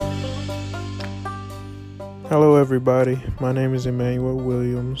Hello, everybody. My name is Emmanuel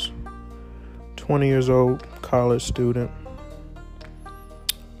Williams, 20 years old, college student,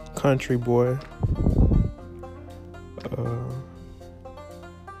 country boy.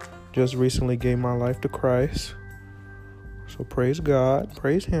 Just recently gave my life to Christ. So praise God,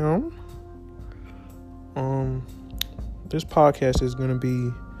 praise Him. This podcast is going to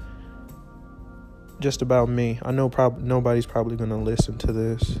be just about me. I know nobody's probably going to listen to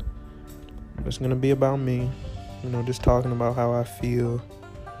this. It's going to be about me, just talking about how I feel.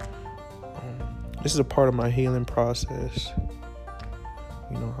 This is a part of my healing process.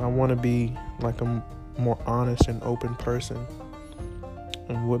 I want to be like a more honest and open person.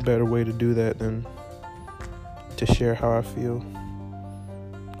 And what better way to do that than to share how I feel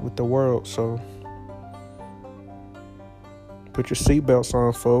with the world? So put your seatbelts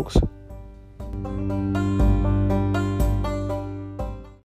on, folks.